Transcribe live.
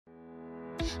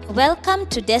Welcome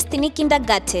to Destiny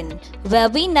Kindergarten, where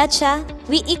we nurture,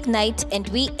 we ignite, and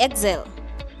we excel.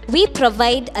 We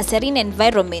provide a serene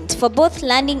environment for both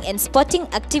learning and sporting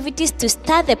activities to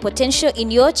stir the potential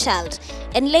in your child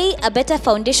and lay a better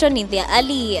foundation in their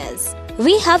early years.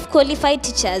 We have qualified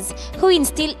teachers who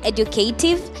instill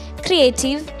educative,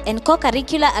 creative, and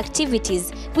co-curricular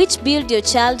activities which build your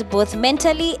child both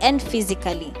mentally and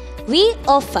physically. We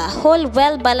offer whole,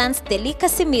 well-balanced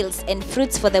delicacy meals and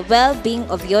fruits for the well-being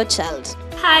of your child.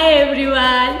 Hi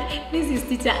everyone, this is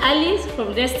Teacher Alice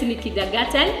from Destiny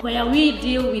Kindergarten, where we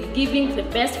deal with giving the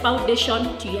best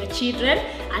foundation to your children,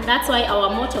 and that's why our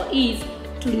motto is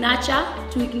to nurture,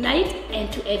 to ignite,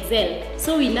 and to excel.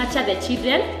 So we nurture the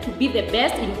children to be the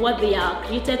best in what they are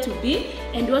created to be,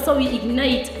 and also we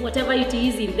ignite whatever it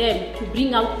is in them to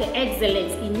bring out the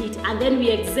excellence in it, and then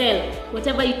we excel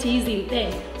whatever it is in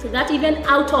them, so that even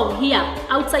out of here,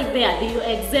 outside there, they will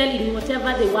excel in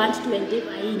whatever they want to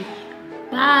endeavor in.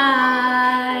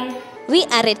 Bye! We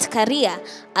are at Karia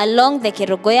along the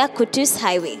Kerogoya Kutus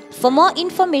Highway. For more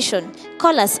information,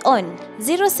 call us on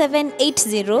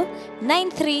 0780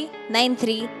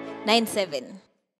 939397.